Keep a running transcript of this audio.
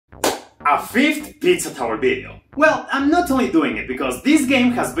a 5th Pizza Tower video. Well, I'm not only doing it because this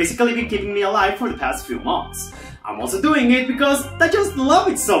game has basically been keeping me alive for the past few months. I'm also doing it because I just love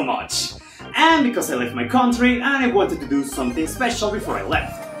it so much. And because I left my country and I wanted to do something special before I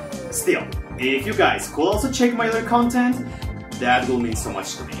left. Still, if you guys could also check my other content, that will mean so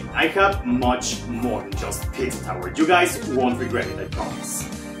much to me. I have much more than just Pizza Tower. You guys won't regret it, I promise.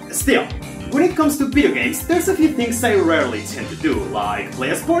 Still, when it comes to video games, there's a few things I rarely tend to do, like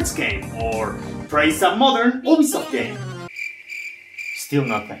play a sports game or praise a modern Ubisoft game. Still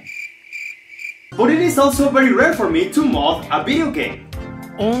nothing. But it is also very rare for me to mod a video game.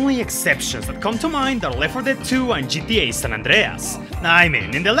 Only exceptions that come to mind are Left 4 Dead 2 and GTA San Andreas. I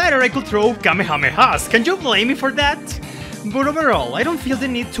mean, in the latter I could throw Kamehamehas, can you blame me for that? But overall, I don't feel the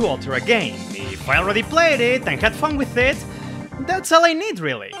need to alter a game. If I already played it and had fun with it, that's all I need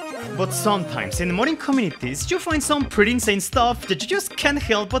really. But sometimes in modding communities you find some pretty insane stuff that you just can't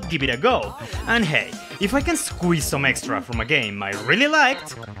help but give it a go. And hey, if I can squeeze some extra from a game I really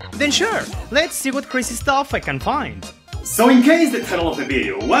liked, then sure, let's see what crazy stuff I can find. So in case the title of the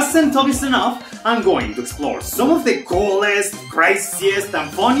video wasn't obvious enough, I'm going to explore some of the coolest, craziest and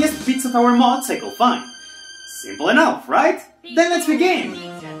funniest Pizza Tower mods I could find. Simple enough, right? Then let's begin!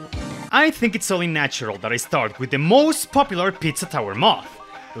 I think it's only natural that I start with the most popular Pizza Tower mod,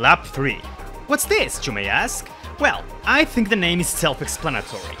 Lap 3. What's this, you may ask? Well, I think the name is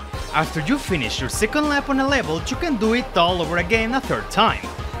self-explanatory. After you finish your second lap on a level, you can do it all over again a third time.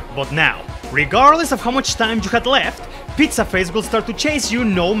 But now, regardless of how much time you had left, Pizza Face will start to chase you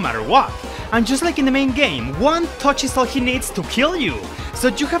no matter what. And just like in the main game, one touch is all he needs to kill you. So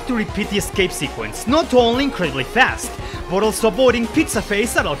you have to repeat the escape sequence, not only incredibly fast, but also avoiding Pizza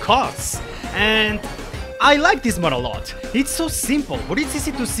Face at all costs. And I like this mod a lot. It's so simple, but it's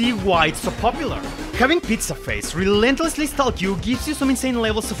easy to see why it's so popular. Having Pizza Face relentlessly stalk you gives you some insane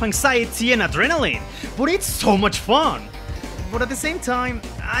levels of anxiety and adrenaline, but it's so much fun. But at the same time,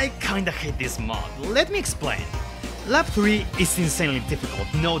 I kinda hate this mod. Let me explain. Lap 3 is insanely difficult,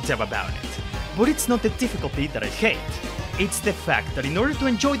 no doubt about it. But it's not the difficulty that I hate. It's the fact that in order to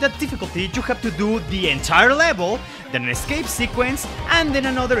enjoy that difficulty, you have to do the entire level, then an escape sequence, and then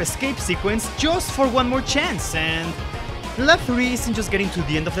another escape sequence just for one more chance, and Lap 3 isn't just getting to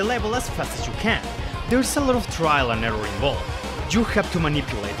the end of the level as fast as you can. There's a lot of trial and error involved. You have to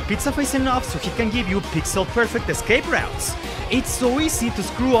manipulate Pizza Face enough so he can give you pixel-perfect escape routes. It's so easy to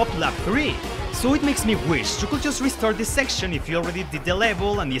screw up Lap 3, so it makes me wish you could just restart this section if you already did the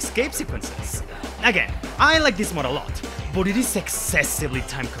level and the escape sequences. Again, I like this mod a lot, but it is excessively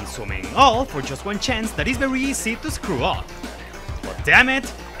time-consuming, all for just one chance that is very easy to screw up. But damn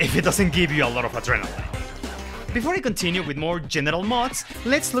it, if it doesn't give you a lot of adrenaline. Before I continue with more general mods,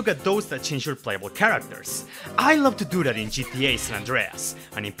 let's look at those that change your playable characters. I love to do that in GTA San Andreas,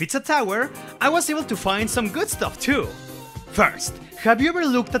 and in Pizza Tower, I was able to find some good stuff too. First, have you ever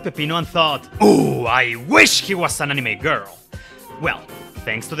looked at Pepino and thought, "Ooh, I wish he was an anime girl"? Well,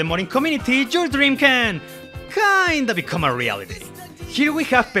 thanks to the modding community, your dream can kinda become a reality. Here we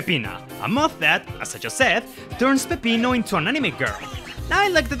have Pepina, a mod that, as I just said, turns Pepino into an anime girl. I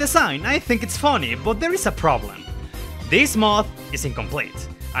like the design, I think it's funny, but there is a problem. This mod is incomplete,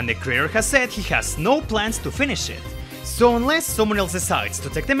 and the creator has said he has no plans to finish it. So unless someone else decides to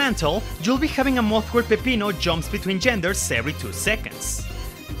take the mantle, you'll be having a mod where Pepino jumps between genders every 2 seconds.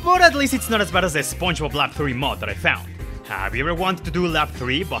 But at least it's not as bad as the SpongeBob Lap 3 mod that I found. Have you ever wanted to do Lap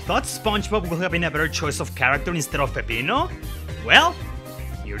 3 but thought SpongeBob would have been a better choice of character instead of Pepino? Well,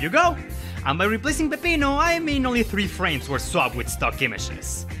 here you go! And by replacing Pepino, I mean only 3 frames were swapped with stock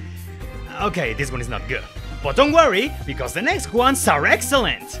images. Okay, this one is not good. But don't worry, because the next ones are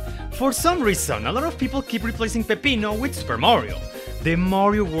excellent! For some reason, a lot of people keep replacing Pepino with Super Mario, the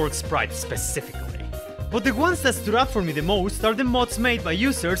Mario World sprite specifically. But the ones that stood out for me the most are the mods made by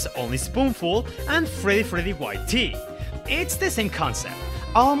users Only Spoonful and Freddy YT. It's the same concept.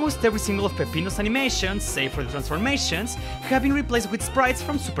 Almost every single of Pepino's animations, save for the transformations, have been replaced with sprites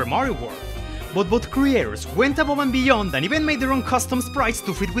from Super Mario World. But both creators went above and beyond and even made their own custom sprites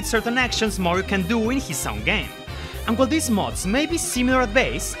to fit with certain actions Mario can do in his own game. And while these mods may be similar at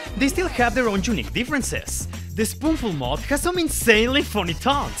base, they still have their own unique differences. The Spoonful mod has some insanely funny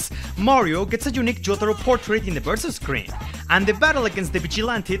taunts. Mario gets a unique Jotaro portrait in the versus screen, and the battle against the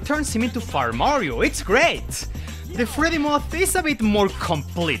Vigilante turns him into Fire Mario, it's great! The Freddy mod is a bit more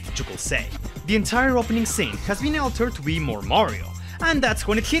complete, you could say. The entire opening scene has been altered to be more Mario, and that's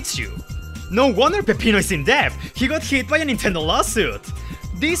when it hits you. No wonder Pepino is in debt, he got hit by a Nintendo lawsuit!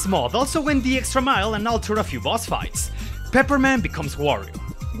 This mod also went the extra mile and altered a few boss fights. Pepperman becomes Wario,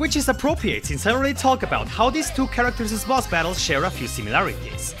 which is appropriate since I already talked about how these two characters' boss battles share a few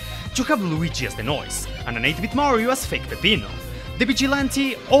similarities. you have Luigi as the noise, and an 8-bit Mario as fake Peppino. The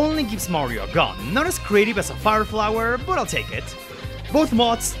Vigilante only gives Mario a gun, not as creative as a Fire Flower, but I'll take it. Both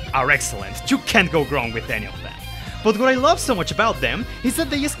mods are excellent, you can't go wrong with any of them. But what I love so much about them is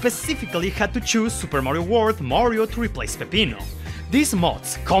that they specifically had to choose Super Mario World Mario to replace Peppino. These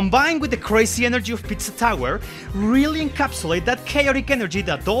mods, combined with the crazy energy of Pizza Tower, really encapsulate that chaotic energy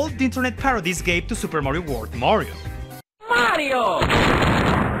that all the internet parodies gave to Super Mario World Mario. Mario!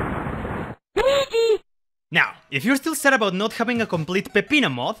 Luigi! Now, if you're still sad about not having a complete Peppino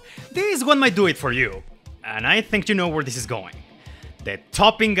mod, this one might do it for you. And I think you know where this is going. The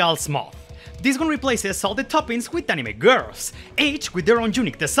Topping Gals mod. This one replaces all the toppings with anime girls, each with their own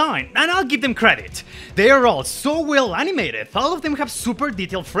unique design, and I'll give them credit. They are all so well animated, all of them have super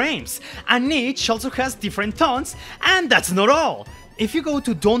detailed frames, and each also has different tones, and that's not all! If you go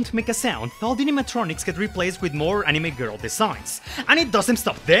to Don't Make a Sound, all the animatronics get replaced with more anime girl designs, and it doesn't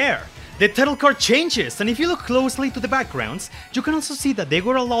stop there! The title card changes, and if you look closely to the backgrounds, you can also see that they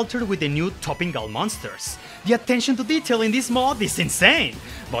were all altered with the new Topping Gal monsters. The attention to detail in this mod is insane!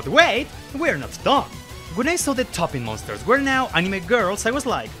 But wait, we're not done! When I saw the topping monsters were now anime girls, I was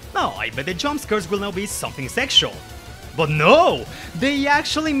like, oh, I bet the jump scares will now be something sexual. But no! They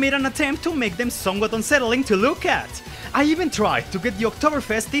actually made an attempt to make them somewhat unsettling to look at! I even tried to get the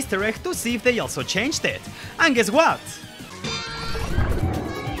Oktoberfest Easter egg to see if they also changed it. And guess what?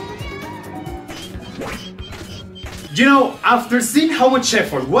 You know, after seeing how much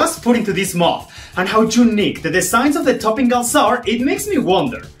effort was put into this mod, and how unique the designs of the Topping Gals are, it makes me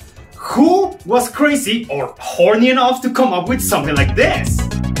wonder, who was crazy or horny enough to come up with something like this?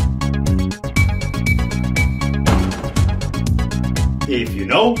 If you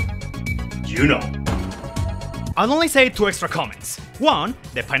know, you know. I'll only say 2 extra comments. 1,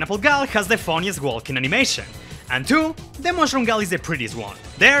 the Pineapple Gal has the funniest walking animation. And 2, the Mushroom Gal is the prettiest one.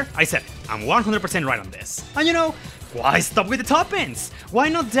 There, I said it. I'm 100% right on this. And you know, why stop with the toppings? Why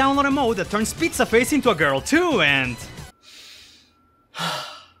not download a mode that turns Pizza Face into a girl too, and...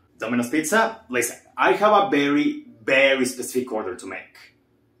 Domino's Pizza? Listen, I have a very specific order to make.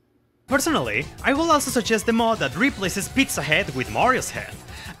 Personally, I will also suggest the mod that replaces Pizza Head with Mario's head.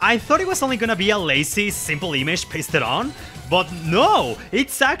 I thought it was only gonna be a lazy, simple image pasted on, but no!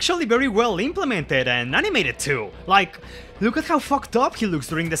 It's actually very well implemented and animated too. Like, look at how fucked up he looks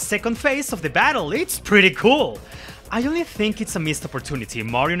during the second phase of the battle, it's pretty cool! I only think it's a missed opportunity,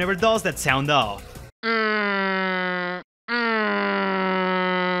 Mario never does that sound of...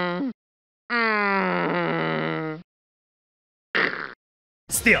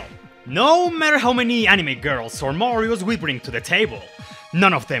 Still, no matter how many anime girls or Marios we bring to the table,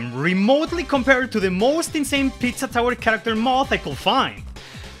 none of them remotely compare to the most insane Pizza Tower character mod I could find,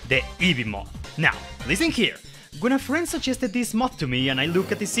 the Eevee mod. Now, listen here. When a friend suggested this mod to me and I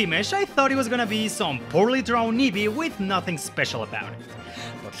look at this image, I thought it was gonna be some poorly drawn Eevee with nothing special about it.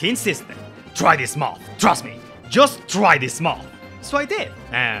 But he insisted, try this mod, trust me, just try this mod. So I did,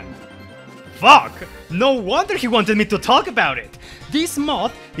 and... fuck! No wonder he wanted me to talk about it! This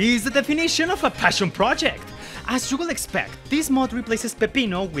mod is the definition of a passion project. As you will expect, this mod replaces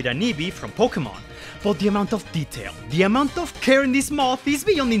Peppino with an Eevee from Pokemon. But the amount of detail, the amount of care in this mod is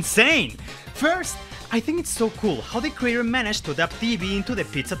beyond insane! First, I think it's so cool how the creator managed to adapt Eevee into the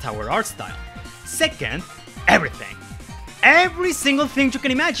Pizza Tower art style. Second, everything. Every single thing you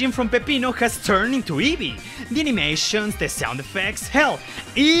can imagine from Peppino has turned into Eevee. The animations, the sound effects, hell,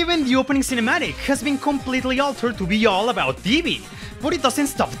 even the opening cinematic has been completely altered to be all about Eevee. But it doesn't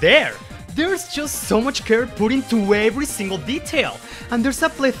stop there. There's just so much care put into every single detail, and there's a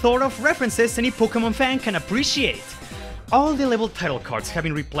plethora of references any Pokemon fan can appreciate. All the level title cards have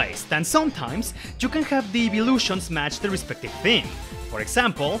been replaced, and sometimes you can have the evolutions match the respective theme. For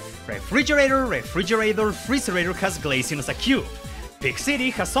example, Refrigerator, Freezerator has Glaceon as a cube, Pig City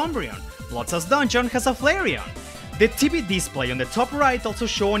has Umbreon, Bloodsa's Dungeon has a Flareon. The TV display on the top right also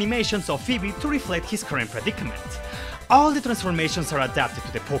show animations of Eevee to reflect his current predicament. All the transformations are adapted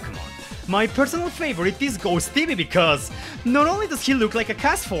to the Pokemon. My personal favorite is Ghost Eevee because not only does he look like a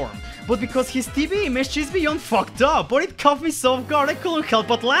cast form, but because his TV image is beyond fucked up, but it caught me so off guard I couldn't help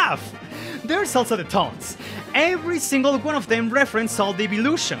but laugh. There's also the taunts. Every single one of them reference all the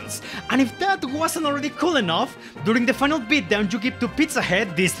evolutions, and if that wasn't already cool enough, during the final beatdown you give to Pizza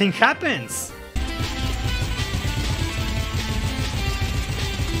Head, this thing happens.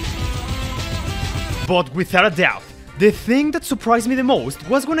 But without a doubt, the thing that surprised me the most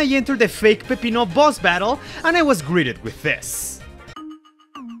was when I entered the fake Peppino boss battle and I was greeted with this.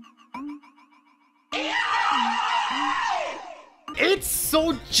 It's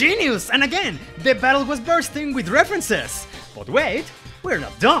so genius! And again, the battle was bursting with references! But wait, we're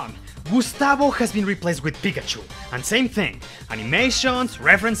not done! Gustavo has been replaced with Pikachu, and same thing, animations,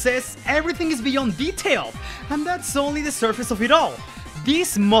 references, everything is beyond detailed, and that's only the surface of it all.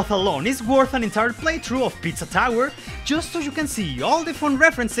 This mod alone is worth an entire playthrough of Pizza Tower, just so you can see all the fun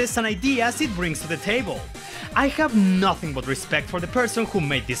references and ideas it brings to the table. I have nothing but respect for the person who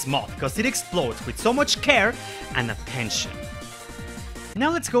made this mod, cause it explodes with so much care and attention. Now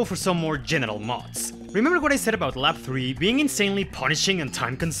let's go for some more general mods. Remember what I said about Lab 3 being insanely punishing and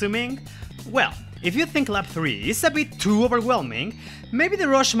time consuming? Well, if you think Lab 3 is a bit too overwhelming, maybe the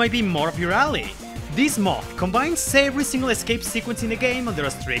rush might be more of your alley. This mod combines every single escape sequence in the game under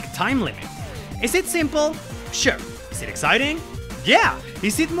a strict time limit. Is it simple? Sure. Is it exciting? Yeah!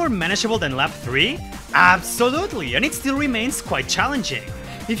 Is it more manageable than Lab 3? Absolutely, and it still remains quite challenging.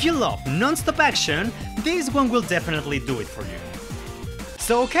 If you love non-stop action, this one will definitely do it for you.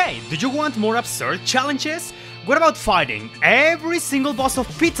 So okay, do you want more absurd challenges? What about fighting every single boss of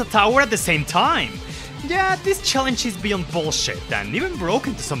Pizza Tower at the same time? Yeah, this challenge is beyond bullshit and even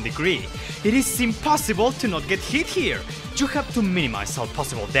broken to some degree. It is impossible to not get hit here. You have to minimize all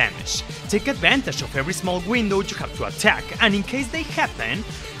possible damage, take advantage of every small window you have to attack, and in case they happen,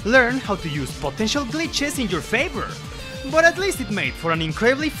 learn how to use potential glitches in your favor. But at least it made for an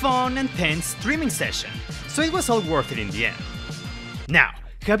incredibly fun and tense streaming session, so it was all worth it in the end. Now,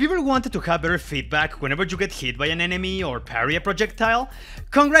 have you ever wanted to have better feedback whenever you get hit by an enemy or parry a projectile?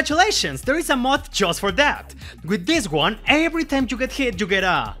 Congratulations, there is a mod just for that! With this one, every time you get hit you get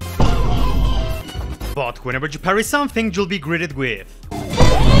a... But whenever you parry something, you'll be greeted with...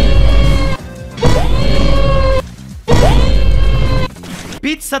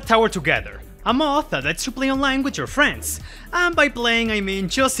 Pizza Tower Together, a mod that lets you play online with your friends. And by playing I mean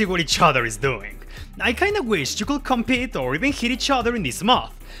just see what each other is doing. I kinda wish you could compete or even hit each other in this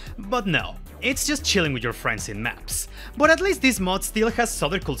mod, but no, it's just chilling with your friends in maps. But at least this mod still has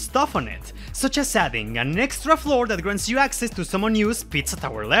other cool stuff on it, such as adding an extra floor that grants you access to some unused Pizza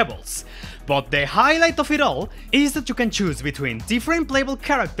Tower levels. But the highlight of it all is that you can choose between different playable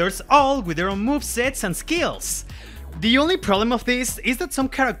characters, all with their own movesets and skills. The only problem of this is that some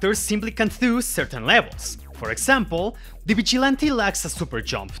characters simply can't do certain levels. For example, the Vigilante lacks a super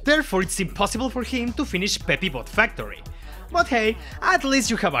jump, therefore it's impossible for him to finish Peppy Bot Factory. But hey, at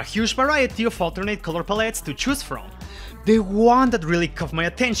least you have a huge variety of alternate color palettes to choose from. The one that really caught my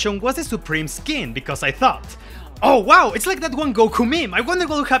attention was the Supreme skin, because I thought, oh wow, it's like that one Goku meme, I wonder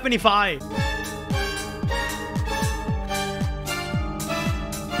what would happen if I...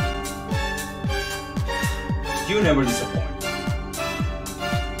 You never disappoint.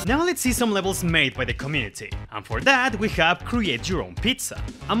 Now let's see some levels made by the community, and for that we have Create Your Own Pizza,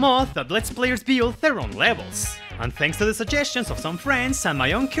 a mod that lets players build their own levels. And thanks to the suggestions of some friends and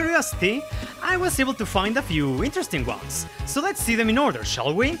my own curiosity, I was able to find a few interesting ones. So let's see them in order,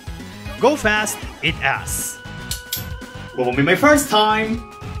 shall we? Go fast, eat ass. Won't be my first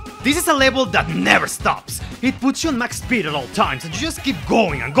time! This is a level that never stops. It puts you on max speed at all times and you just keep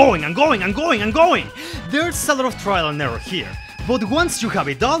going and going and going and going and going. There's a lot of trial and error here. But once you have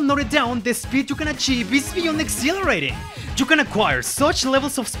it all noted down, the speed you can achieve is beyond exhilarating. You can acquire such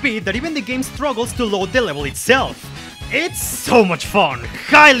levels of speed that even the game struggles to load the level itself. It's so much fun,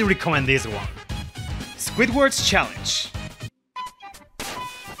 highly recommend this one. Squidward's Challenge.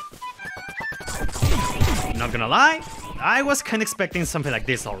 Not gonna lie, I was kinda expecting something like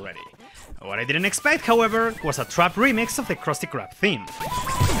this already. What I didn't expect, however, was a trap remix of the Krusty Krab theme.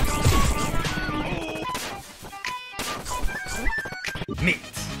 Meat.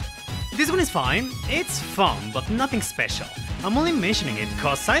 This one is fine, it's fun, but nothing special. I'm only mentioning it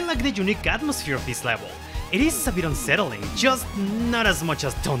cause I like the unique atmosphere of this level. It is a bit unsettling, just not as much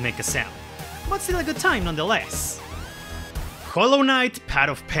as Don't Make a Sound, but still a good time nonetheless. Hollow Knight Path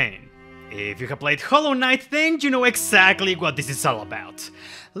of Pain. If you have played Hollow Knight, then you know exactly what this is all about.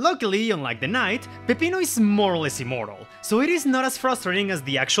 Luckily, unlike the Knight, Pepino is more or less immortal, so it is not as frustrating as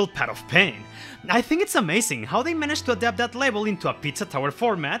the actual Path of Pain. I think it's amazing how they managed to adapt that level into a Pizza Tower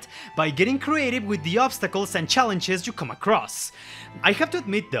format by getting creative with the obstacles and challenges you come across. I have to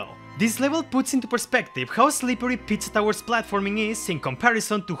admit though, this level puts into perspective how slippery Pizza Tower's platforming is in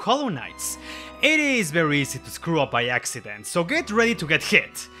comparison to Hollow Knight's. It is very easy to screw up by accident, so get ready to get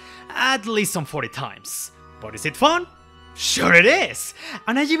hit. At least some 40 times. But is it fun? Sure it is!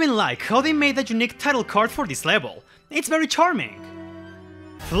 And I even like how they made a unique title card for this level. It's very charming.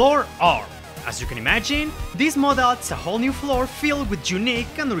 Floor Arm. As you can imagine, this mod adds a whole new floor filled with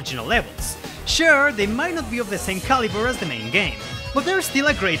unique and original levels. Sure, they might not be of the same caliber as the main game, but they're still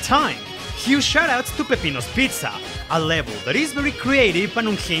a great time. Huge shoutouts to Pepino's Pizza, a level that is very creative and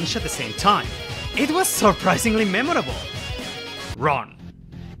unhinged at the same time. It was surprisingly memorable. Run.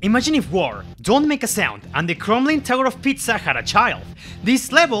 Imagine if war, Don't Make a Sound, and the crumbling tower of pizza had a child.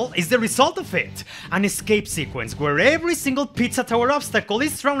 This level is the result of it. An escape sequence where every single pizza tower obstacle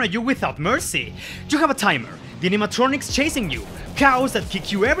is thrown at you without mercy. You have a timer, the animatronics chasing you, cows that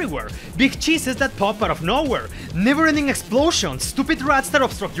kick you everywhere, big cheeses that pop out of nowhere, never-ending explosions, stupid rats that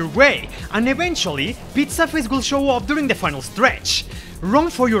obstruct your way, and eventually, Pizza Face will show up during the final stretch.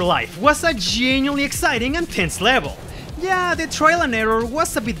 Run for Your Life was a genuinely exciting and tense level. Yeah, the trial and error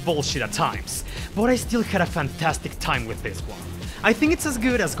was a bit bullshit at times, but I still had a fantastic time with this one. I think it's as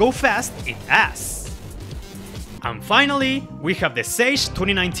good as Go Fast Eat Ass. And finally, we have the Sage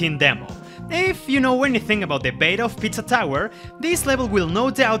 2019 demo. If you know anything about the beta of Pizza Tower, this level will no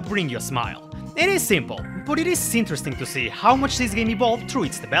doubt bring you a smile. It is simple, but it is interesting to see how much this game evolved through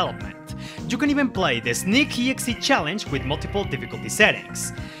its development. You can even play the Sneak EXE challenge with multiple difficulty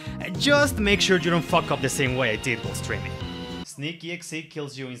settings. Just make sure you don't fuck up the same way I did while streaming. Sneak EXE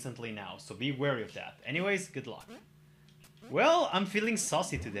kills you instantly now, so be wary of that. Anyways, good luck. Well, I'm feeling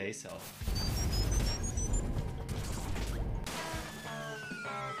saucy today, so...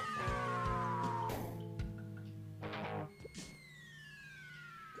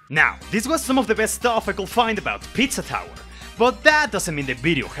 Now, this was some of the best stuff I could find about Pizza Tower, but that doesn't mean the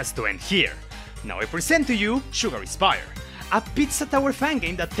video has to end here. Now I present to you Sugary Spire, a Pizza Tower fan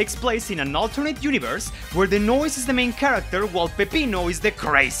game that takes place in an alternate universe where the Noise is the main character while Peppino is the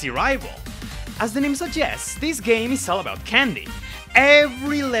crazy rival. As the name suggests, this game is all about candy.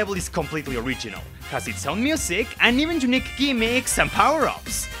 Every level is completely original, has its own music, and even unique gimmicks and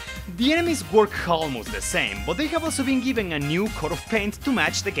power-ups. The enemies work almost the same, but they have also been given a new coat of paint to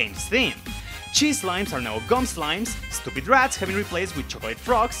match the game's theme. Cheese slimes are now gum slimes, stupid rats have been replaced with chocolate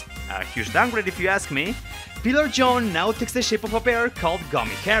frogs, a huge downgrade if you ask me. Pillar John now takes the shape of a bear called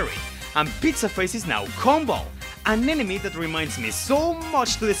Gummy Harry, and Pizza Face is now Combo, an enemy that reminds me so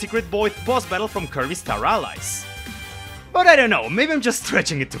much to the Secret Void boss battle from Kirby Star Allies. But I don't know, maybe I'm just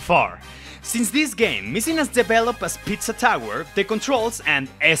stretching it too far. Since this game isn't as developed as Pizza Tower, the controls and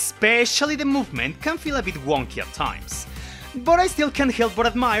especially the movement can feel a bit wonky at times. But I still can't help but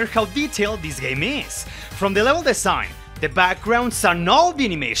admire how detailed this game is. From the level design, the backgrounds and all the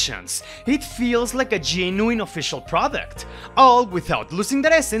animations, it feels like a genuine official product, all without losing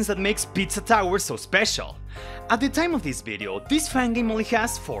that essence that makes Pizza Tower so special. At the time of this video, this fan game only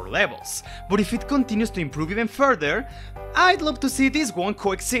has 4 levels, but if it continues to improve even further, I'd love to see this one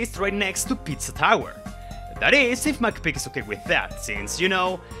coexist right next to Pizza Tower. That is, if McPig is okay with that, since, you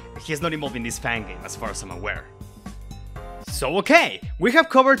know, he's not involved in this fan game as far as I'm aware. So okay, we have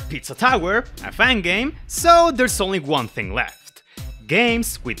covered Pizza Tower, a fan game, so there's only one thing left.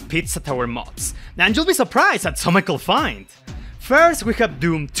 Games with Pizza Tower mods, and you'll be surprised at some I could find. First, we have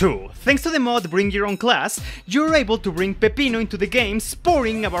Doom 2. Thanks to the mod Bring Your Own Class, you're able to bring Peppino into the game,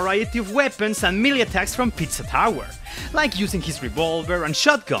 sporting a variety of weapons and melee attacks from Pizza Tower, like using his revolver and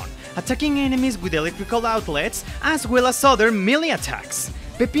shotgun, attacking enemies with electrical outlets, as well as other melee attacks.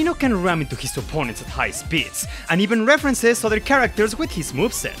 Peppino can ram into his opponents at high speeds, and even references other characters with his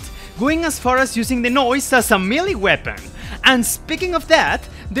moveset, going as far as using the Noise as a melee weapon. And speaking of that,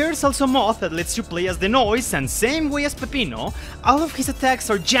 there's also a mod that lets you play as the Noise, and same way as Peppino, all of his attacks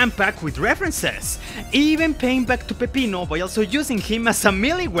are jam-packed with references, even paying back to Peppino by also using him as a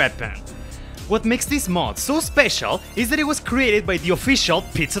melee weapon. What makes this mod so special is that it was created by the official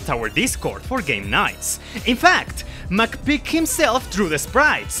Pizza Tower Discord for game nights. In fact, McPig himself drew the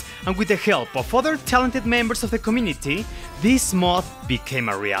sprites, and with the help of other talented members of the community, this mod became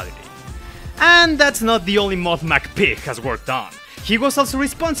a reality. And that's not the only mod McPig has worked on. He was also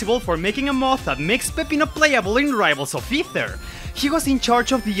responsible for making a mod that makes Peppino playable in Rivals of Ether. He was in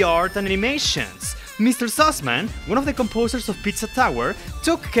charge of the art and animations. Mr. Sussman, one of the composers of Pizza Tower,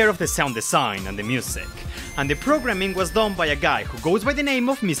 took care of the sound design and the music. And the programming was done by a guy who goes by the name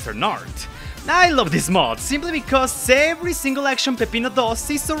of Mr. Nart. I love this mod simply because every single action Peppino does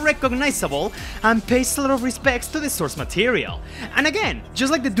is so recognizable and pays a lot of respects to the source material. And again,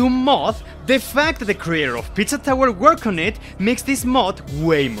 just like the Doom mod, the fact that the creator of Pizza Tower worked on it makes this mod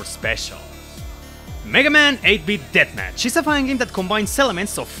way more special. Mega Man 8-Bit Deathmatch is a fan game that combines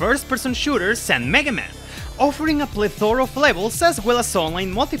elements of first-person shooters and Mega Man, offering a plethora of levels as well as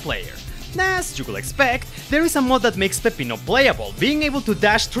online multiplayer. As you will expect, there is a mod that makes Peppino playable, being able to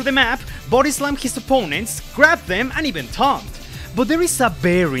dash through the map, body slam his opponents, grab them, and even taunt. But there is a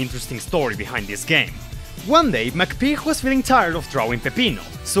very interesting story behind this game. One day, McPig was feeling tired of drawing Peppino,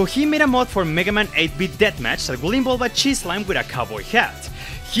 so he made a mod for Mega Man 8-Bit Deathmatch that will involve a cheese slime with a cowboy hat.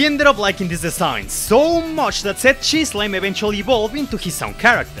 He ended up liking this design so much that said cheese slime eventually evolved into his own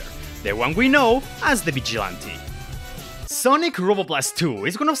character, the one we know as the Vigilante. Sonic Robo Blast 2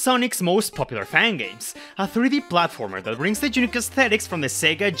 is one of Sonic's most popular fan games, a 3D platformer that brings the unique aesthetics from the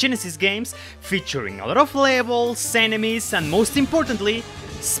Sega Genesis games, featuring a lot of levels, enemies, and most importantly,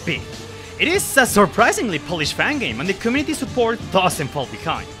 speed. It is a surprisingly polished fan game, and the community support doesn't fall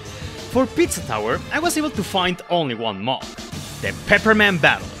behind. For Pizza Tower, I was able to find only one mod, the Pepperman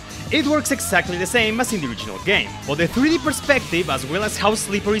Battle. It works exactly the same as in the original game, but the 3D perspective as well as how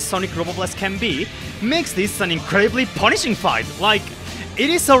slippery Sonic Robo Blast can be makes this an incredibly punishing fight. Like, it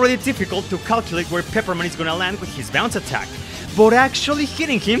is already difficult to calculate where Pepperman is gonna land with his bounce attack, but actually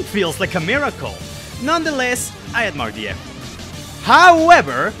hitting him feels like a miracle. Nonetheless, I admire the effort.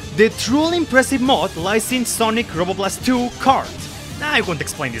 However, the truly impressive mod lies in Sonic Robo Blast 2 Kart. I won't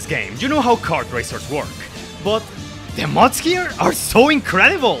explain this game, you know how kart racers work, but the mods here are so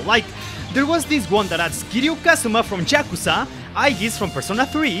incredible! Like, there was this one that adds Kiryu Kazuma from Yakuza, Aegis from Persona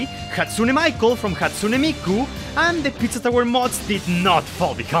 3, Hatsune Michael from Hatsune Miku, and the Pizza Tower mods did not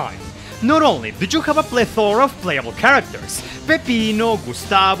fall behind. Not only did you have a plethora of playable characters, Peppino,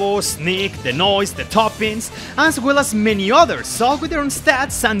 Gustavo, Sneak, The Noise, the Toppings, as well as many others, all with their own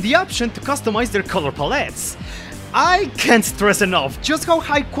stats and the option to customize their color palettes. I can't stress enough just how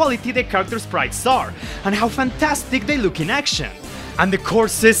high quality the character sprites are, and how fantastic they look in action. And the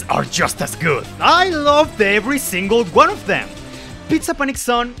courses are just as good. I loved every single one of them. Pizza Panic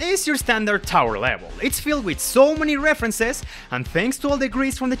Zone is your standard tower level. It's filled with so many references, and thanks to all the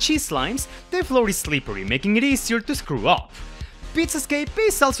grease from the cheese slimes, the floor is slippery, making it easier to screw up. Pizzascape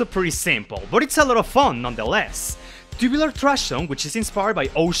is also pretty simple, but it's a lot of fun nonetheless. Tubular Trash Zone, which is inspired by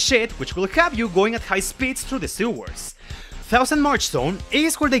Oh Shit, which will have you going at high speeds through the sewers. Thousand March Zone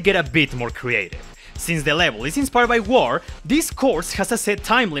is where they get a bit more creative. Since the level is inspired by war, this course has a set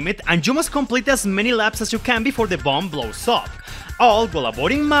time limit and you must complete as many laps as you can before the bomb blows up, all while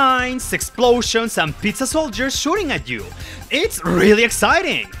avoiding mines, explosions, and pizza soldiers shooting at you. It's really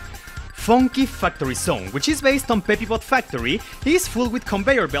exciting! Funky Factory Zone, which is based on Peppybot Factory, is full with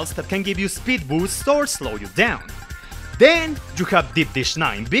conveyor belts that can give you speed boosts or slow you down. Then you have Deep Dish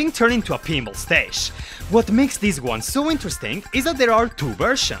 9 being turned into a pinball stage. What makes this one so interesting is that there are two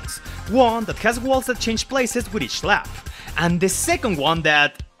versions, one that has walls that change places with each lap, and the second one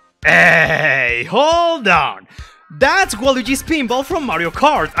that… Hey, hold on! That's Waluigi's pinball from Mario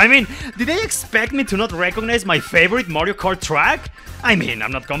Kart! I mean, did they expect me to not recognize my favorite Mario Kart track? I mean,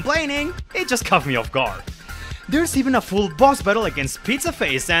 I'm not complaining, it just caught me off guard. There's even a full boss battle against Pizza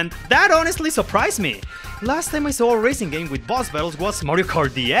Face, and that honestly surprised me. Last time I saw a racing game with boss battles was Mario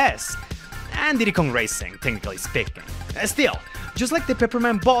Kart DS, and Diddy Kong Racing, technically speaking. Still, just like the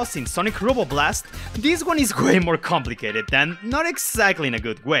Pepperman boss in Sonic Robo Blast, this one is way more complicated, and not exactly in a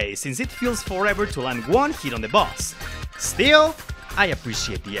good way, since it feels forever to land one hit on the boss. Still, I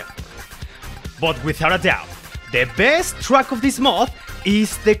appreciate the effort. But without a doubt, the best track of this mod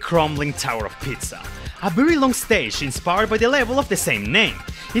is the Crumbling Tower of Pizza. A very long stage inspired by the level of the same name.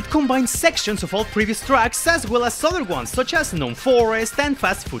 It combines sections of all previous tracks as well as other ones such as Known Forest and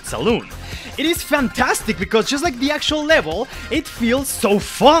Fast Food Saloon. It is fantastic because just like the actual level, it feels so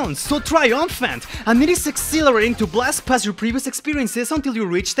fun, so triumphant, and it is exhilarating to blast past your previous experiences until you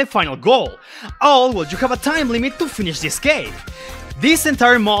reach the final goal, all while you have a time limit to finish the escape. This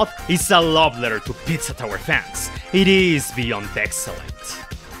entire mod is a love letter to Pizza Tower fans. It is beyond excellent.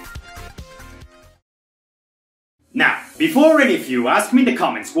 Now, before any of you ask me in the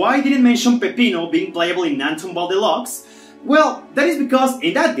comments why I didn't mention Peppino being playable in Nanton Ball Deluxe, well, that is because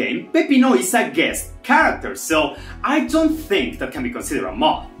in that game, Peppino is a guest character, so I don't think that can be considered a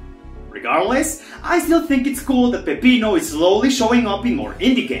mod. Regardless, I still think it's cool that Peppino is slowly showing up in more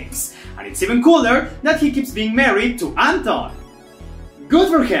indie games, and it's even cooler that he keeps being married to Anton. Good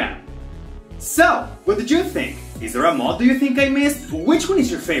for him! So, what did you think? Is there a mod do you think I missed? Which one is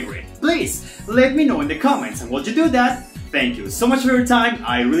your favorite? Please, let me know in the comments, and while you do that, thank you so much for your time,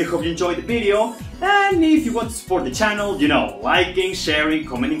 I really hope you enjoyed the video, and if you want to support the channel, you know, liking, sharing,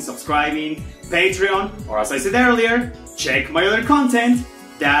 commenting, subscribing, Patreon, or as I said earlier, check my other content,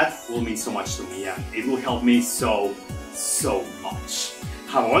 that will mean so much to me, and it will help me so much.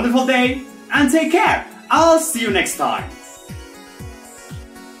 Have a wonderful day, and take care! I'll see you next time!